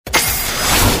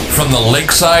from the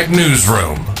Lakeside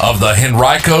Newsroom of the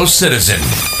Henrico Citizen,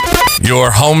 your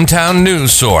hometown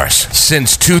news source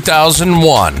since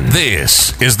 2001.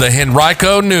 This is the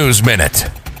Henrico News Minute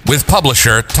with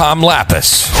publisher Tom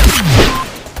Lapis.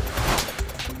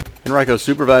 Henrico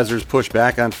supervisors push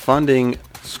back on funding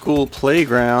school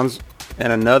playgrounds,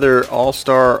 and another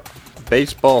all-star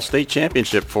baseball state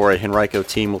championship for a Henrico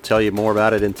team. We'll tell you more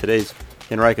about it in today's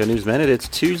Henrico News Minute. It's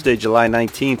Tuesday, July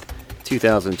 19th,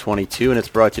 2022, and it's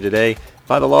brought to you today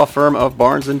by the law firm of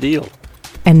Barnes & Deal.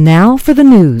 And now for the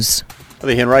news.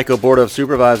 The Henrico Board of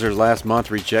Supervisors last month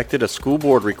rejected a school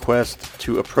board request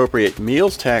to appropriate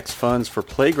meals tax funds for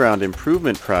playground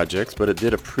improvement projects, but it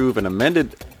did approve an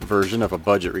amended version of a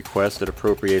budget request that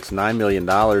appropriates $9 million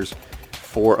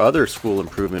for other school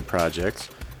improvement projects.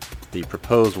 The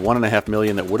proposed $1.5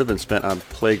 million that would have been spent on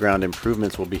playground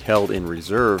improvements will be held in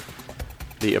reserve.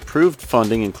 The approved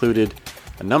funding included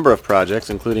a number of projects,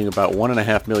 including about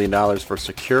 $1.5 million for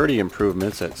security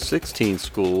improvements at 16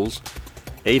 schools,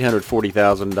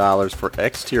 $840,000 for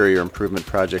exterior improvement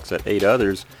projects at 8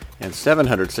 others, and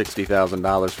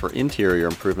 $760,000 for interior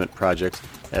improvement projects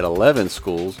at 11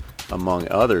 schools, among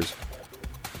others.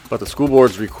 But the school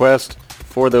board's request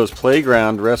for those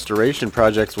playground restoration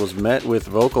projects was met with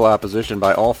vocal opposition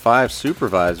by all 5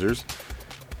 supervisors.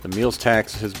 The meals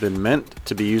tax has been meant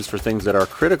to be used for things that are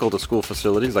critical to school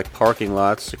facilities like parking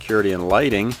lots, security, and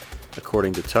lighting,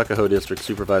 according to Tuckahoe District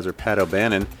Supervisor Pat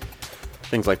O'Bannon.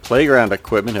 Things like playground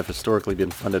equipment have historically been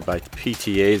funded by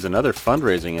PTAs and other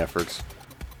fundraising efforts.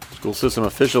 School system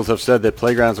officials have said that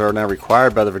playgrounds are now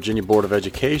required by the Virginia Board of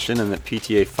Education and that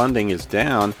PTA funding is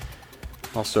down.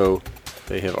 Also,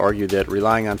 they have argued that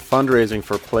relying on fundraising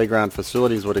for playground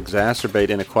facilities would exacerbate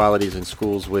inequalities in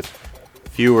schools with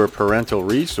fewer parental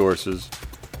resources.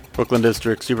 Brooklyn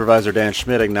District Supervisor Dan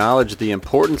Schmidt acknowledged the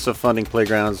importance of funding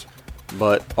playgrounds,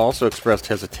 but also expressed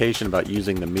hesitation about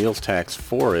using the meals tax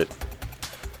for it.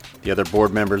 The other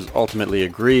board members ultimately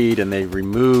agreed, and they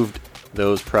removed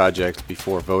those projects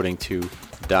before voting to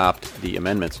adopt the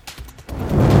amendments.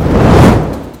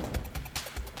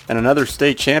 And another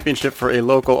state championship for a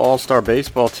local all-star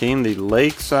baseball team. The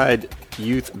Lakeside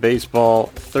Youth Baseball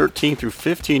 13 through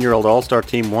 15-year-old all-star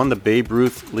team won the Babe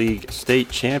Ruth League State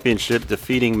Championship,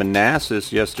 defeating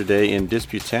Manassas yesterday in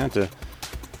Disputanta.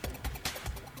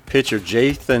 Pitcher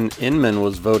Jathan Inman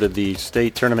was voted the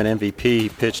state tournament MVP. He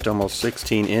pitched almost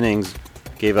 16 innings,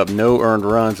 gave up no earned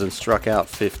runs, and struck out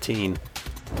 15.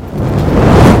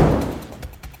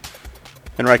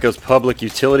 Henrico's Public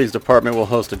Utilities Department will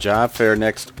host a job fair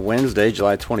next Wednesday,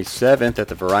 July 27th at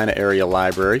the Varina Area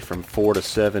Library from 4 to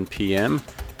 7 p.m.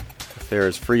 The fair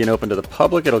is free and open to the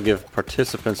public. It'll give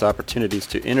participants opportunities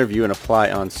to interview and apply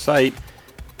on site.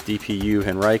 DPU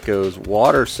Henrico's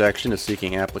water section is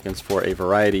seeking applicants for a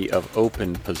variety of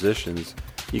open positions.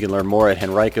 You can learn more at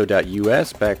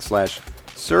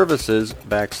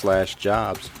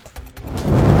henrico.us/services/jobs.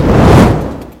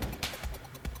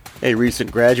 A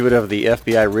recent graduate of the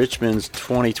FBI Richmond's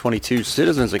 2022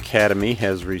 Citizens Academy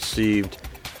has received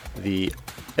the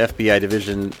FBI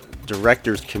Division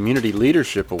Director's Community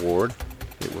Leadership Award.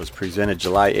 It was presented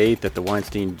July 8th at the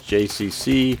Weinstein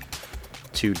JCC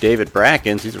to David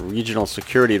Brackens. He's a regional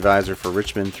security advisor for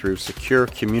Richmond through Secure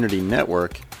Community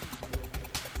Network.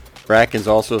 Brackens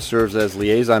also serves as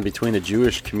liaison between the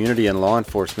Jewish community and law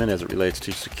enforcement as it relates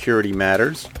to security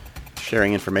matters,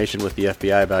 sharing information with the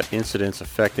FBI about incidents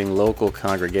affecting local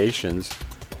congregations.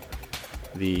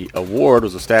 The award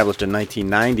was established in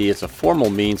 1990. It's a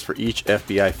formal means for each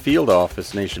FBI field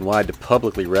office nationwide to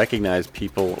publicly recognize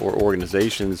people or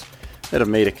organizations that have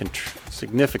made a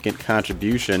significant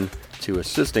contribution to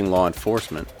assisting law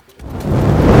enforcement.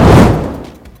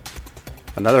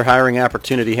 Another hiring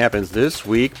opportunity happens this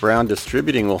week. Brown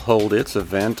Distributing will hold its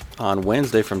event on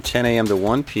Wednesday from 10 a.m. to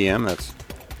 1 p.m. That's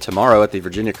tomorrow at the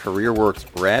Virginia CareerWorks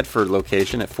Radford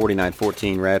location at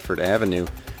 4914 Radford Avenue.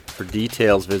 For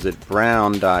details, visit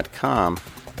brown.com.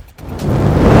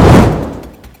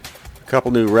 A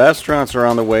couple new restaurants are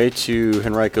on the way to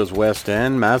Henrico's West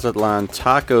End. Mazatlan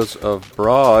Tacos of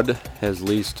Broad has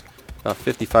leased about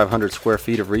 5,500 square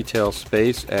feet of retail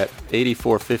space at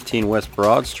 8415 West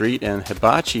Broad Street, and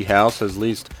Hibachi House has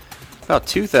leased about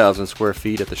 2,000 square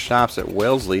feet at the shops at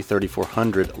Wellesley,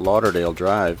 3400 Lauderdale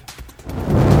Drive.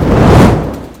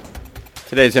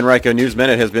 Today's Henrico News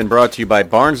Minute has been brought to you by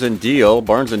Barnes & Deal.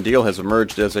 Barnes & Deal has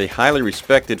emerged as a highly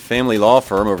respected family law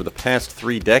firm over the past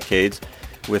 3 decades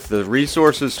with the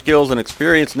resources, skills, and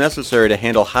experience necessary to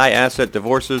handle high-asset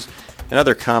divorces and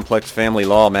other complex family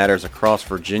law matters across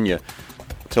Virginia.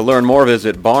 To learn more,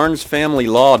 visit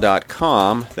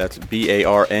barnesfamilylaw.com, that's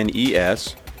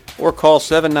B-A-R-N-E-S, or call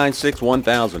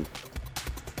 796-1000.